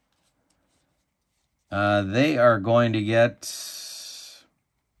Moderns, they are going to get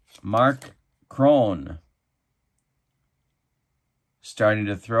Mark Crone starting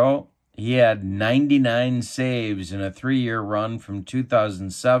to throw. He had 99 saves in a 3-year run from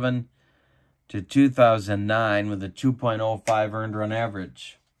 2007 to 2009 with a 2.05 earned run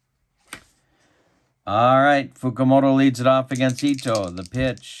average. All right, Fukumoto leads it off against Ito. The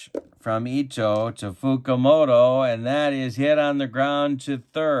pitch from Ito to Fukumoto, and that is hit on the ground to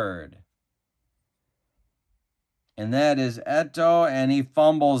third. And that is Eto, and he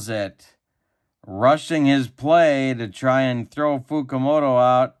fumbles it. Rushing his play to try and throw Fukumoto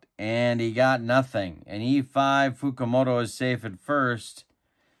out, and he got nothing. And E5, Fukumoto is safe at first.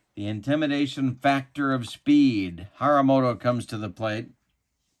 The intimidation factor of speed. Haramoto comes to the plate.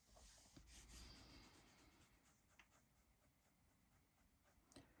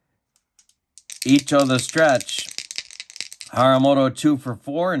 Ito the stretch. Haramoto 2 for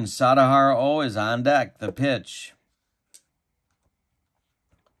 4, and Sadaharu is on deck. The pitch.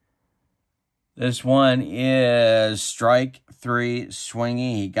 This one is strike 3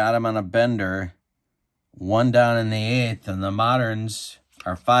 swinging. He got him on a bender. 1 down in the 8th, and the Moderns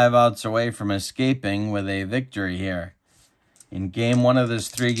are 5 outs away from escaping with a victory here in game 1 of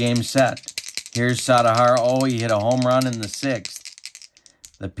this 3-game set. Here's Sadaharu. He hit a home run in the 6th.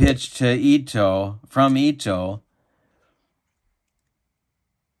 The pitch to Ito, from Ito,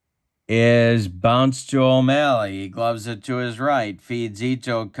 is bounced to O'Malley. He gloves it to his right. Feeds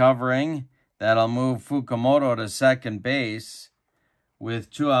Ito covering. That'll move Fukumoto to second base. With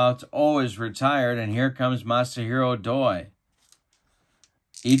 2 outs, O is retired, and here comes Masahiro Doi.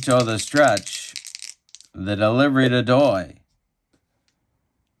 Ito the stretch. The delivery to Doi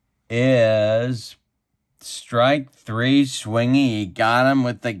is strike 3 swinging. He got him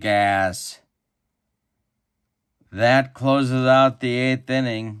with the gas. That closes out the 8th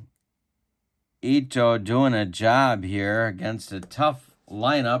inning. Ito doing a job here against a tough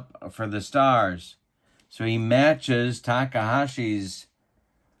lineup for the Stars. So he matches Takahashi's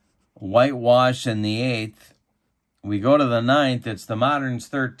whitewash in the 8th. We go to the 9th. It's the Moderns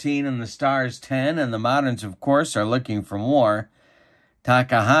 13 and the Stars 10. And the Moderns, of course, are looking for more.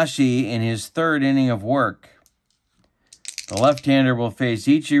 Takahashi in his 3rd inning of work. The left-hander will face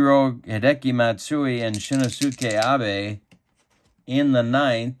Ichiro, Hideki Matsui, and Shinosuke Abe in the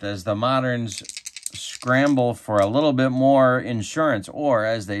 9th as the Moderns scramble for a little bit more insurance, or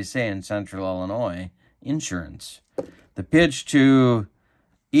as they say in Central Illinois, insurance. The pitch to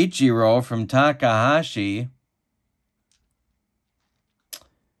Ichiro from Takahashi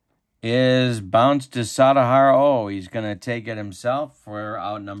is bounced to Sadaharu. He's going to take it himself for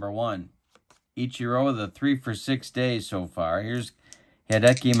out number 1. Ichiro, the 3 for 6 days so far. Here's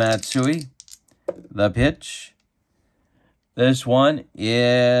Hideki Matsui. The pitch. This one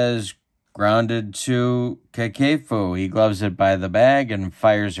is grounded to Kakefu. He gloves it by the bag and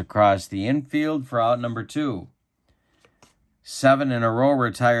fires across the infield for out number 2. 7 in a row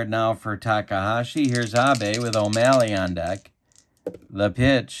retired now for Takahashi. Here's Abe with O'Malley on deck. The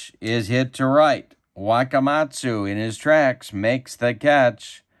pitch is hit to right. Wakamatsu in his tracks makes the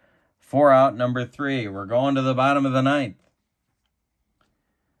catch for out number 3. We're going to the bottom of the 9th.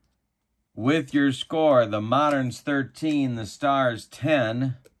 With your score, the Moderns 13, the Stars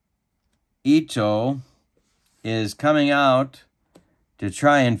 10. Ito is coming out to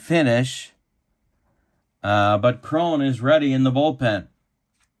try and finish, but Crone is ready in the bullpen.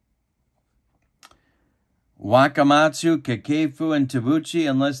 Wakamatsu, Kakefu, and Tabuchi,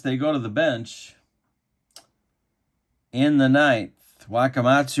 unless they go to the bench in the 9th.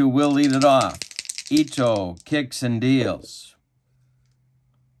 Wakamatsu will lead it off. Ito kicks and deals.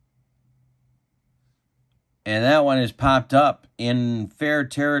 And that one is popped up. In fair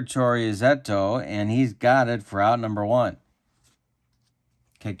territory is Eto, and he's got it for out number 1.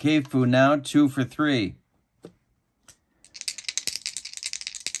 Kakefu now 2 for 3.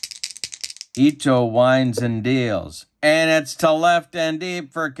 Ito winds and deals. And it's to left and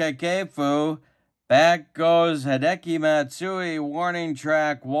deep for Kakefu. Back goes Hideki Matsui, warning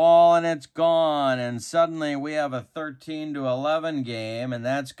track wall, and it's gone. And suddenly we have a 13-11 game, and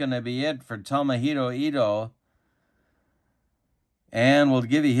that's going to be it for Tomohito Ito. And we'll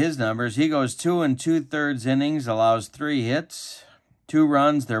give you his numbers. He goes 2 2/3 innings, allows 3 hits, 2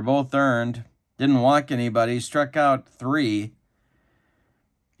 runs. They're both earned. Didn't walk anybody, struck out 3.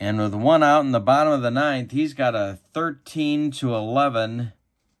 And with 1 out in the bottom of the 9th, he's got a 13-11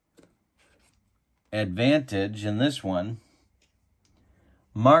 advantage in this one.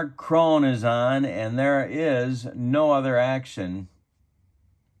 Mark Crone is on, and there is no other action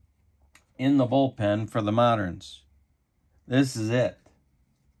in the bullpen for the Moderns. This is it.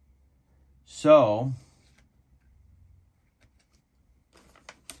 So,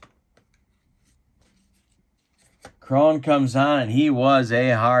 Crone comes on, and he was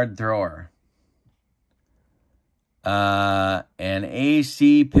a hard thrower. An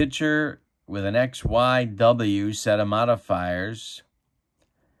AC pitcher with an XYW set of modifiers.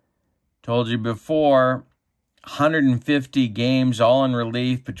 Told you before, 150 games all in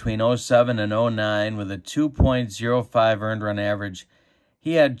relief between 07 and 09 with a 2.05 earned run average.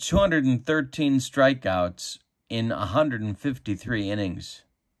 He had 213 strikeouts in 153 innings.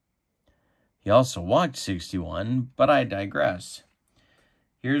 He also walked 61, but I digress.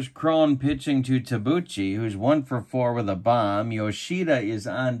 Here's Crone pitching to Tabuchi, who's 1 for 4 with a bomb. Yoshida is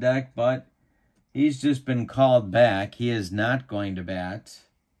on deck, but he's just been called back. He is not going to bat.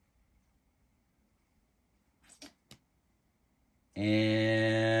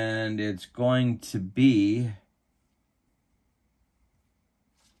 And it's going to be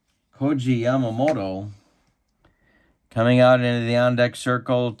Koji Yamamoto coming out into the on-deck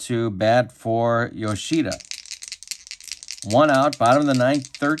circle to bat for Yoshida. 1 out, bottom of the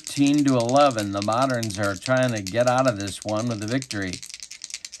 9th, 13-11. The Moderns are trying to get out of this one with a victory.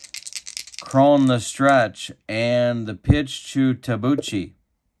 Crone the stretch, and the pitch to Tabuchi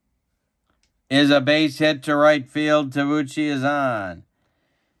is a base hit to right field. Tabuchi is on.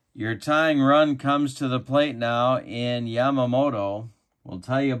 Your tying run comes to the plate now in Yamamoto. We'll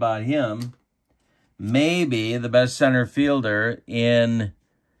tell you about him. Maybe the best center fielder in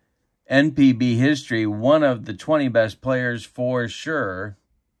NPB history. One of the 20 best players for sure.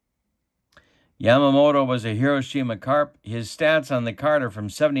 Yamamoto was a Hiroshima Carp. His stats on the card are from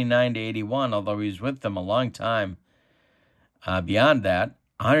 79 to 81, although he was with them a long time. Beyond that,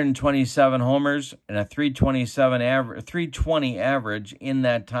 127 homers and a 320 average in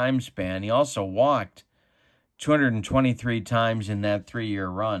that time span. He also walked 223 times in that 3-year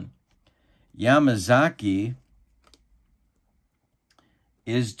run. Yamazaki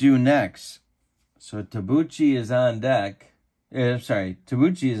is due next. So Tabuchi is on deck.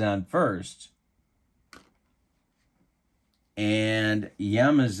 Tabuchi is on first. And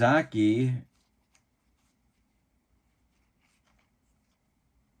Yamazaki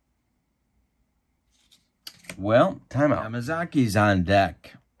timeout. Yamazaki's on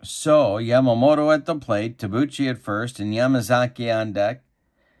deck. So, Yamamoto at the plate, Tabuchi at first, and Yamazaki on deck.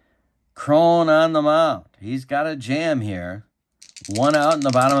 Crone on the mound. He's got a jam here. 1 out in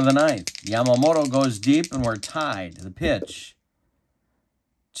the bottom of the 9th. Yamamoto goes deep, and we're tied. The pitch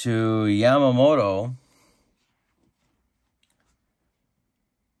to Yamamoto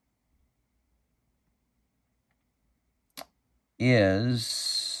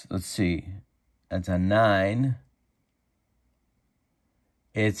is, let's see, that's a 9.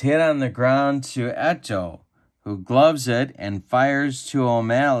 It's hit on the ground to Eto, who gloves it and fires to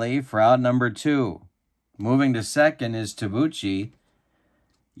O'Malley for out number 2. Moving to second is Tabuchi.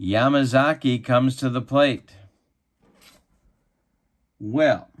 Yamazaki comes to the plate.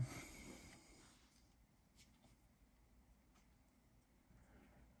 Well,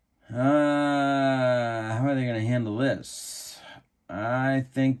 how are they going to handle this? I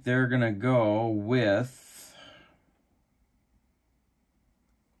think they're going to go with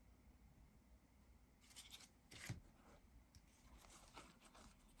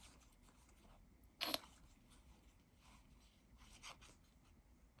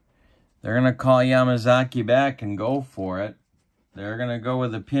they're going to call Yamazaki back and go for it. They're going to go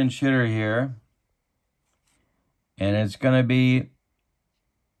with a pinch hitter here. And it's going to be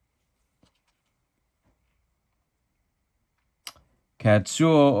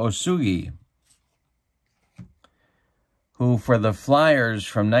Katsuo Osugi, who for the Flyers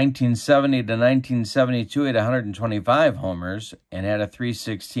from 1970 to 1972 had 125 homers and had a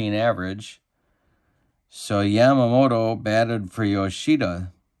 .316 average. So Yamamoto batted for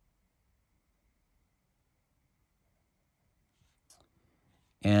Yoshida.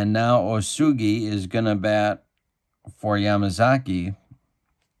 And now Osugi is going to bat for Yamazaki.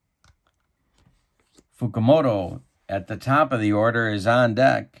 Fukumoto at the top of the order is on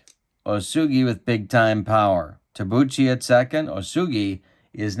deck. Osugi with big-time power. Tabuchi at second. Osugi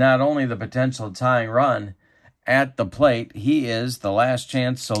is not only the potential tying run, at the plate. He is the last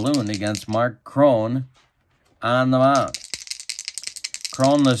chance saloon against Mark Crone on the mound.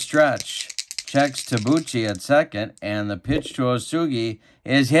 Crone the stretch. Checks Tabuchi at second, and the pitch to Osugi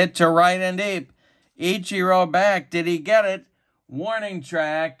is hit to right and deep. Ichiro back. Did he get it? Warning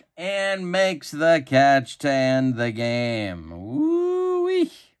track, and makes the catch to end the game.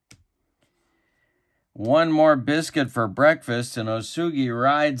 Woo-wee. One more biscuit for breakfast, and Osugi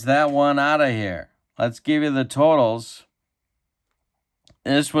rides that one out of here. Let's give you the totals.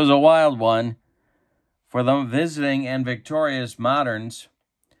 This was a wild one for the visiting and victorious Moderns.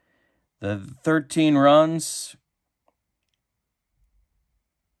 The 13 runs,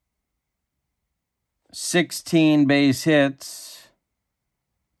 16 base hits,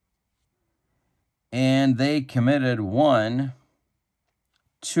 and they committed 2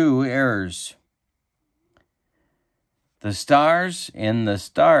 errors. The Stars, in the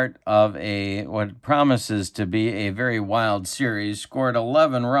start of what promises to be a very wild series, scored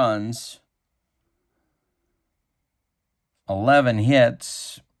 11 runs, 11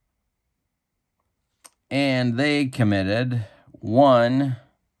 hits, and they committed 1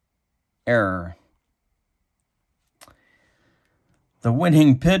 error. The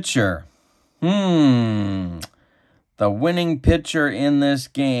winning pitcher. The winning pitcher in this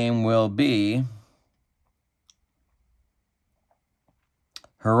game will be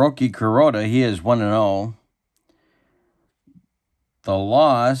Hiroki Kuroda. He is 1-0. The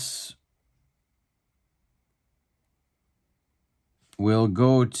loss will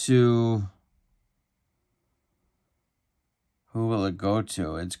go to... Who will it go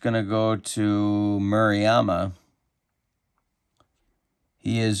to? It's going to go to Murayama.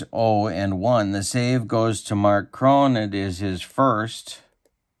 He is 0-1. The save goes to Mark Crone. It is his first.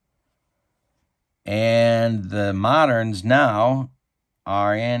 And the Moderns now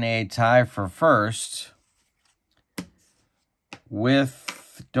are in a tie for first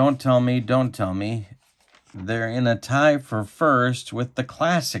with, don't tell me, they're in a tie for first with the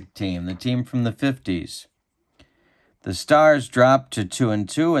Classic team, the team from the 50s. The Stars dropped to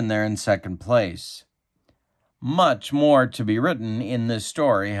 2-2, and they're in second place. Much more to be written in this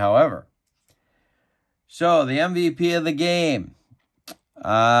story, however. So, the MVP of the game.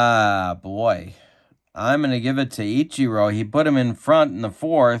 Boy. I'm going to give it to Ichiro. He put him in front in the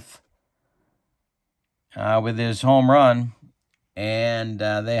 4th with his home run, and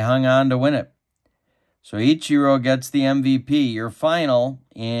they hung on to win it. So, Ichiro gets the MVP. Your final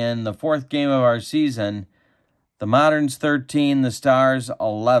in the 4th game of our season. The Moderns 13, the Stars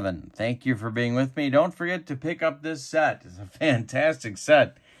 11. Thank you for being with me. Don't forget to pick up this set. It's a fantastic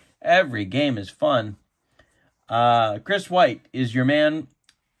set. Every game is fun. Chris White is your man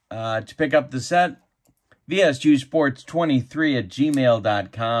to pick up the set.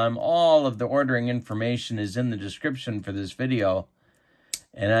 vsusports23@gmail.com. All of the ordering information is in the description for this video,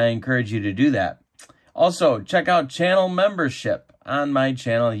 and I encourage you to do that. Also, check out channel membership. On my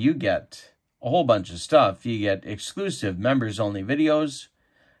channel, you get a whole bunch of stuff. You get exclusive members-only videos,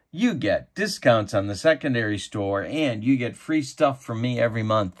 you get discounts on the secondary store, and you get free stuff from me every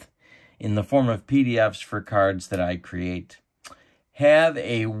month in the form of PDFs for cards that I create. Have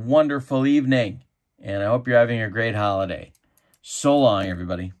a wonderful evening, and I hope you're having a great holiday. So long,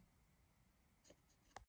 everybody.